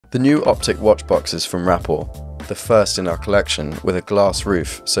The new Optic watch boxes from Rapport, the first in our collection with a glass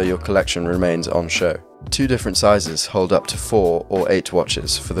roof so your collection remains on show. 2 different sizes hold up to 4 or 8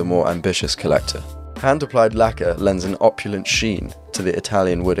 watches for the more ambitious collector. Hand-applied lacquer lends an opulent sheen to the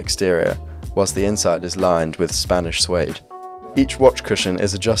Italian wood exterior, whilst the inside is lined with Spanish suede. Each watch cushion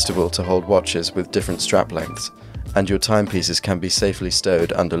is adjustable to hold watches with different strap lengths, and your timepieces can be safely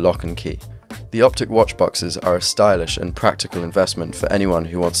stowed under lock and key. The Optic watch boxes are a stylish and practical investment for anyone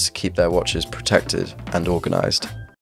who wants to keep their watches protected and organised.